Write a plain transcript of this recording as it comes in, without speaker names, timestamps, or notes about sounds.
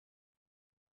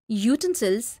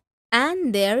utensils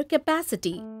and their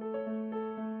capacity.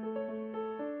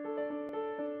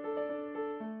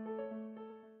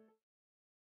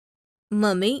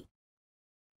 Mummy,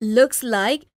 looks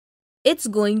like it's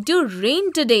going to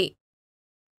rain today.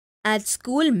 At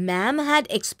school, ma'am had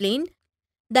explained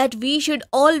that we should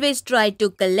always try to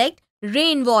collect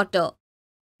rainwater.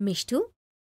 Mishtu,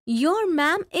 your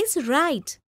ma'am is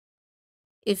right.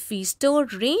 If we store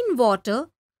rainwater,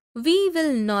 we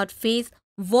will not face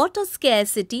water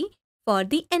scarcity for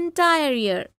the entire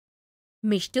year.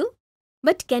 Mishtu,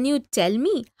 but can you tell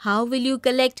me how will you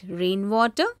collect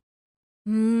rainwater?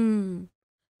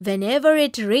 Whenever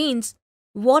it rains,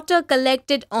 water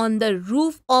collected on the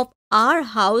roof of our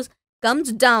house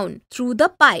comes down through the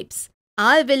pipes.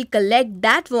 I will collect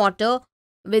that water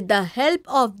with the help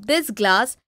of this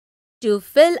glass to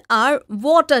fill our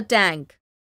water tank.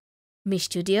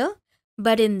 Mishtu dear,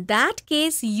 but in that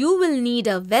case you will need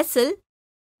a vessel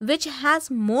which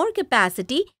has more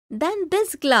capacity than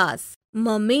this glass.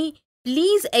 Mummy,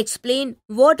 please explain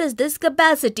what is this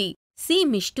capacity. See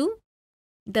Mishtu,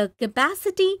 the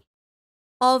capacity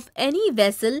of any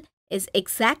vessel is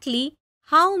exactly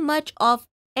how much of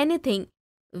anything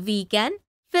we can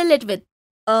fill it with.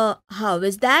 How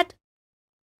is that?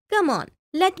 Come on,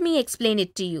 let me explain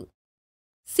it to you.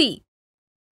 See,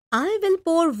 I will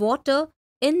pour water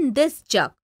in this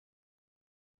jug,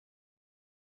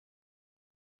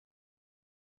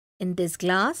 in this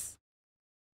glass,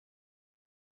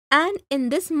 and in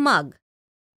this mug.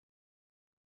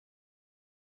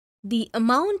 The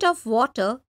amount of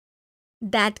water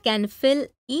that can fill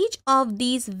each of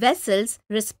these vessels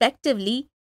respectively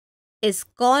is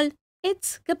called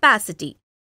its capacity.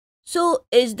 So,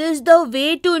 is this the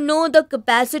way to know the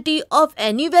capacity of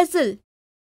any vessel?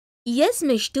 Yes,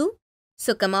 Mishtu.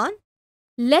 So, come on,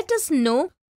 let us know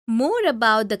more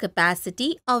about the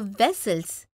capacity of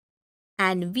vessels,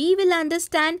 and we will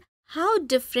understand how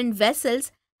different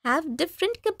vessels have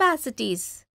different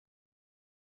capacities.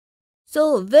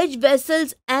 So, which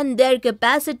vessels and their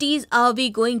capacities are we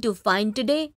going to find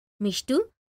today? Mishtu,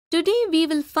 today we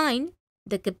will find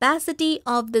the capacity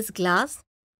of this glass,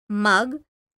 mug,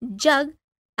 jug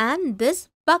and this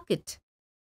bucket.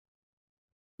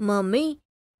 Mummy,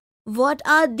 what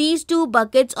are these two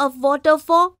buckets of water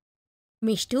for?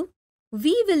 Mishtu,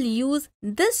 we will use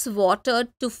this water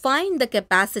to find the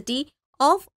capacity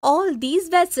of all these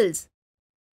vessels.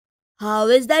 How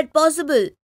is that possible?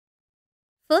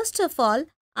 First of all,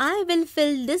 I will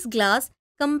fill this glass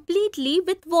completely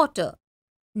with water.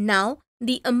 Now,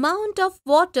 the amount of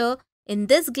water in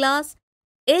this glass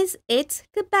is its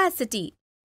capacity.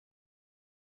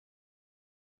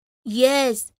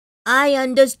 Yes, I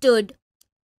understood.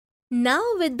 Now,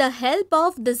 with the help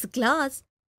of this glass,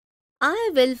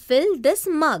 I will fill this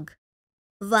mug.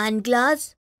 One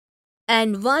glass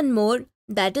and one more,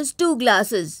 that is 2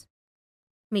 glasses.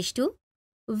 Mishtu,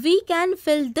 we can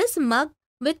fill this mug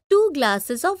with 2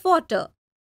 glasses of water.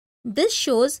 This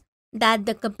shows that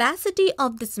the capacity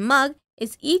of this mug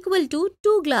is equal to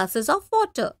 2 glasses of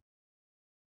water.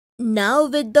 Now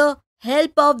with the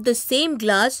help of the same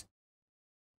glass,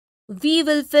 we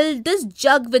will fill this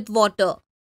jug with water.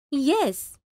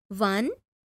 Yes, 1,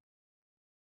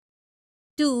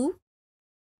 2,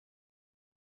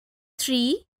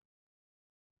 3,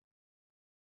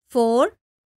 4,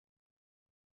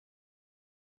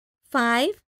 5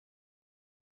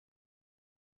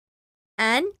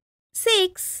 and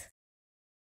 6.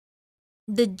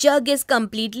 The jug is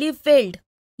completely filled.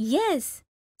 Yes,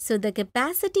 so the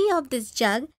capacity of this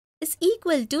jug is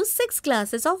equal to 6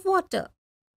 glasses of water.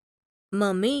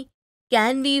 Mummy,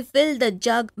 can we fill the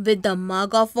jug with the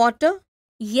mug of water?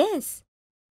 Yes.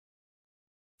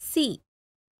 See,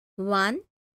 1,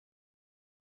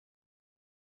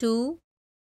 2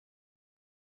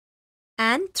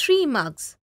 and 3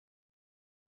 mugs.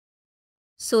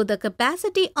 So the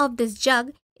capacity of this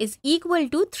jug is equal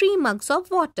to 3 mugs of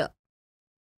water.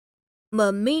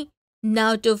 Mummy,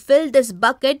 now to fill this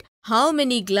bucket, how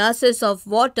many glasses of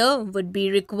water would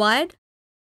be required?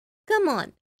 Come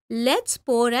on, let's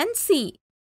pour and see.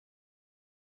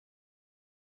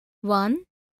 1,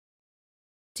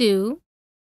 2,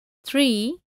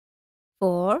 3,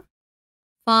 4,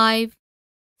 5,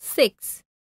 6,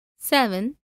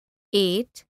 7,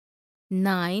 8,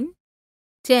 9,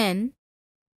 10,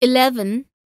 11,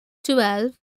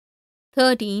 12,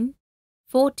 13,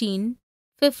 14,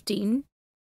 15,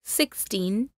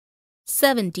 16,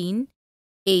 17,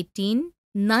 18,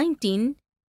 19,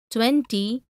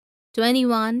 20,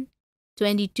 21,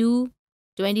 22,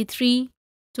 23,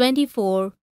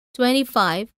 24,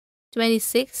 25,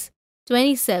 26,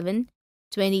 27,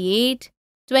 28,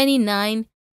 29,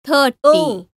 30.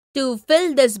 Oh, to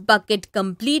fill this bucket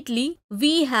completely,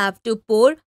 we have to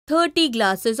pour 30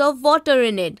 glasses of water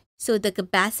in it. So the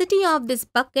capacity of this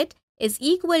bucket is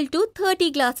equal to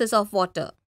 30 glasses of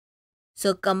water.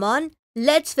 So come on,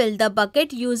 let's fill the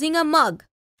bucket using a mug.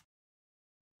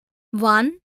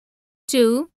 1,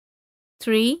 2,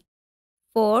 3,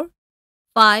 4,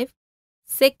 5,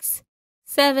 6,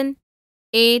 7,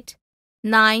 8,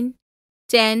 9,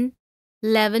 10,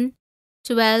 11,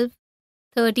 12,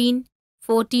 13,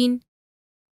 14,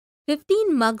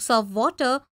 15 mugs of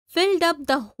water filled up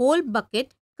the whole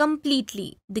bucket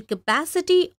completely. The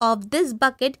capacity of this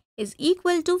bucket is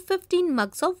equal to 15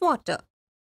 mugs of water.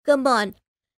 Come on,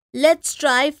 let's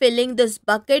try filling this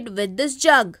bucket with this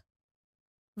jug.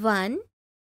 1,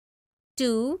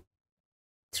 2,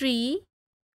 3,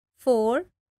 4,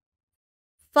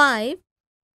 5.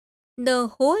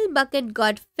 The whole bucket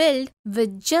got filled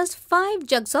with just 5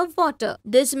 jugs of water.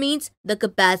 This means the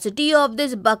capacity of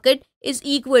this bucket is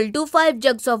equal to 5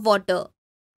 jugs of water.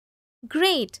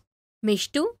 Great!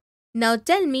 Mishtu, now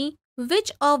tell me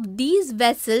which of these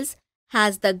vessels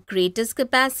has the greatest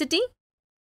capacity?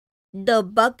 The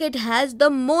bucket has the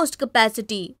most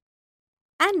capacity.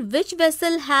 And which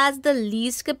vessel has the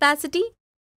least capacity?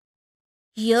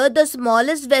 Here the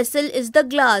smallest vessel is the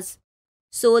glass.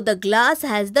 So the glass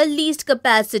has the least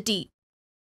capacity.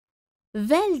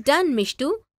 Well done,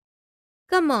 Mishtu.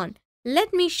 Come on,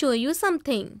 let me show you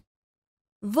something.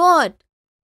 What?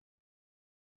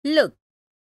 Look,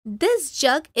 this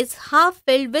jug is half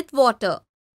filled with water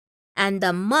and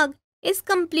the mug is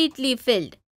completely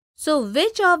filled. So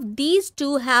which of these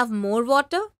two have more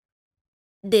water?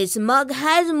 This mug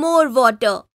has more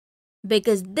water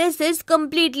because this is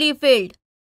completely filled.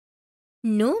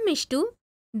 No, Mishtu.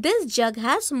 This jug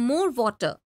has more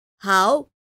water. How?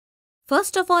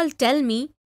 First of all, tell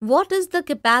me, what is the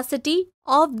capacity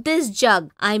of this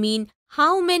jug? I mean,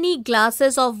 how many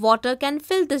glasses of water can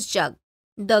fill this jug?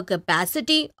 The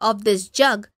capacity of this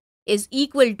jug is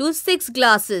equal to 6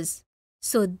 glasses.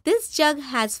 So this jug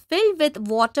has filled with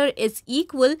water is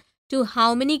equal to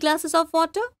how many glasses of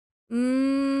water?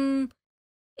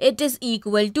 It is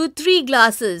equal to 3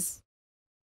 glasses.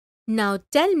 Now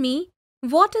tell me,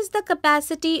 what is the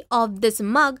capacity of this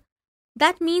mug?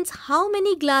 That means how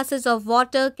many glasses of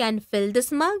water can fill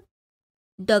this mug?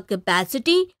 The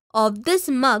capacity of this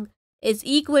mug is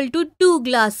equal to 2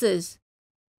 glasses.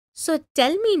 So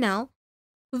tell me now,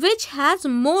 which has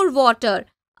more water,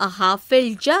 a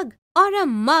half-filled jug or a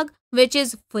mug which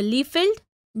is fully filled?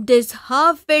 This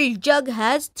half-filled jug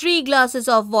has 3 glasses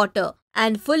of water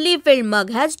and fully filled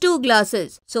mug has 2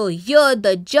 glasses. So here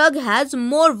the jug has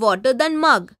more water than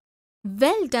mug.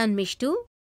 Well done, Mishtu.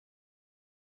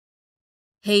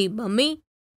 Hey, Mummy,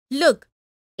 look,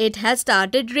 it has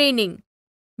started raining.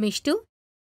 Mishtu,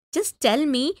 just tell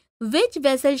me which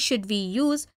vessel should we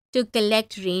use to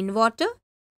collect rainwater?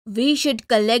 We should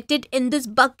collect it in this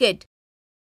bucket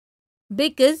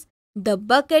because the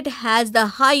bucket has the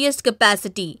highest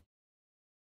capacity.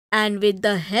 And with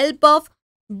the help of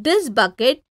this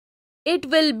bucket, it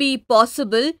will be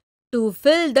possible to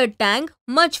fill the tank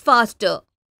much faster.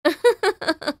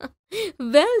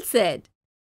 Well said.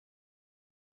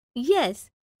 Yes,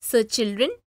 so children,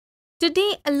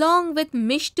 today along with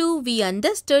Mishtu we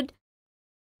understood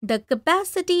the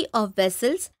capacity of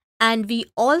vessels and we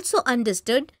also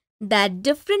understood that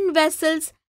different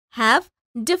vessels have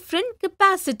different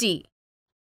capacity.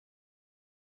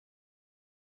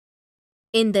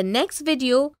 In the next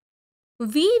video,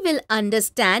 we will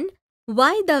understand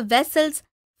why the vessels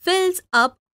fills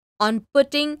up on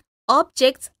putting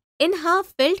objects in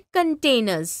half-filled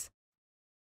containers.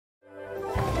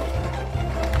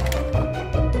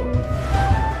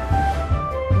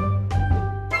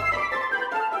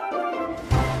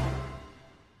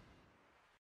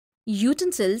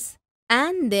 Utensils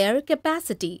and their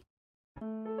capacity.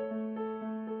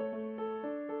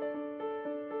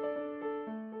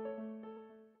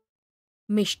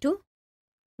 Mishtu,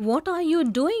 what are you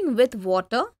doing with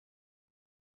water?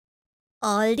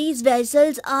 All these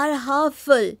vessels are half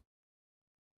full.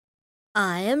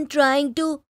 I am trying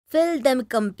to fill them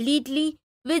completely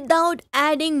without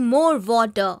adding more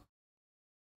water.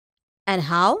 And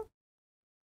how?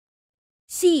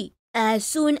 See, as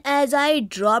soon as I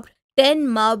dropped 10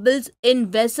 marbles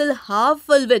in vessel half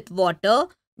full with water,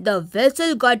 the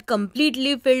vessel got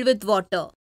completely filled with water.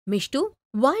 Mishtu,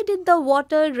 why did the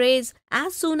water raise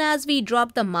as soon as we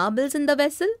dropped the marbles in the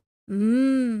vessel?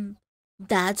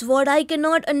 That's what I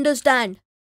cannot understand.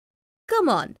 Come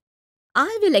on,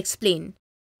 I will explain.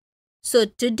 So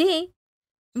today,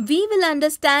 we will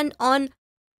understand on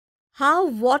how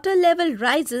water level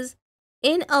rises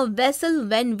in a vessel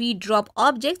when we drop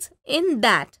objects in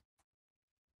that?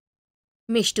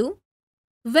 Mishtu,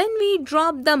 when we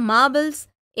drop the marbles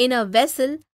in a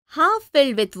vessel half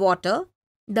filled with water,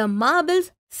 the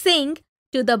marbles sink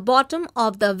to the bottom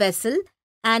of the vessel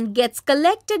and gets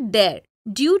collected there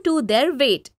due to their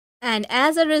weight, and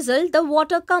as a result the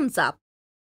water comes up.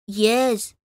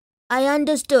 Yes, I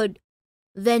understood.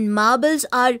 When marbles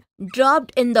are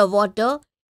dropped in the water,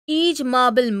 Each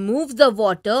marble moves the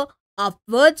water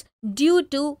upwards due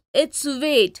to its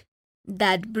weight.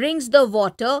 That brings the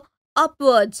water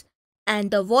upwards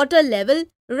and the water level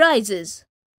rises.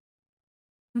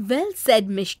 Well said,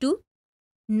 Mishtu.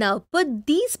 Now put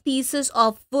these pieces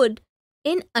of wood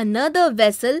in another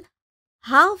vessel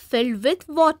half filled with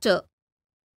water.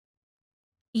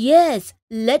 yes,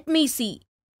 let me see.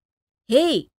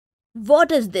 Hey,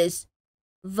 what is this?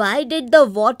 Why did the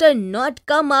water not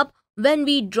come up when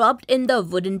we dropped in the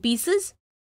wooden pieces?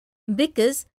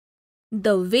 Because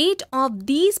the weight of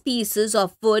these pieces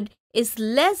of wood is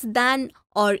less than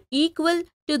or equal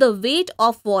to the weight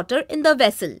of water in the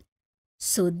vessel.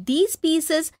 So these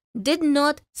pieces did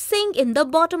not sink in the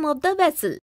bottom of the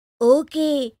vessel.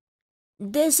 Okay,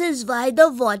 this is why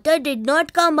the water did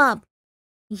not come up.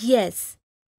 Yes.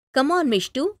 Come on,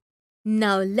 Mishtu.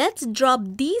 Now let's drop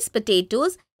these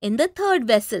potatoes in the third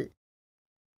vessel.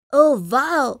 Oh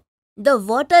wow! The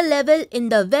water level in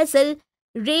the vessel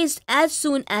raised as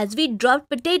soon as we dropped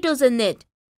potatoes in it.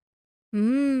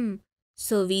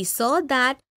 So we saw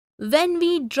that when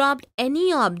we dropped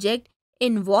any object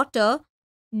in water,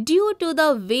 due to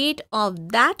the weight of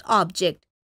that object,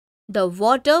 the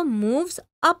water moves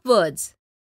upwards.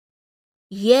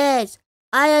 Yes,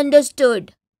 I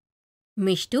understood.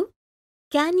 Mishtu,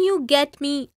 can you get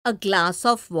me a glass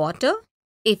of water,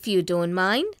 if you don't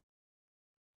mind?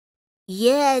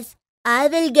 Yes, I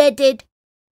will get it.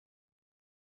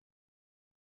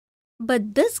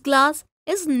 But this glass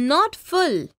is not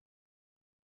full.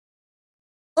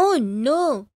 Oh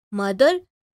no, Mother,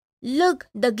 look,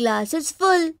 the glass is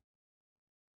full.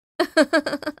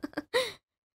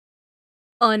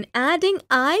 On adding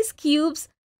ice cubes,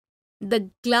 the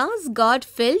glass got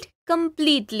filled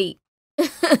completely.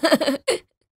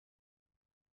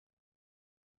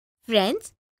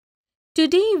 Friends,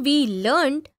 today we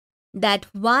learned that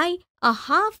why a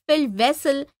half-filled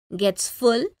vessel gets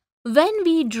full when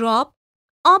we drop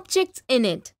objects in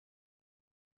it.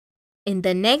 In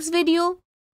the next video,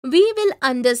 we will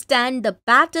understand the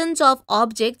patterns of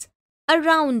objects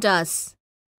around us.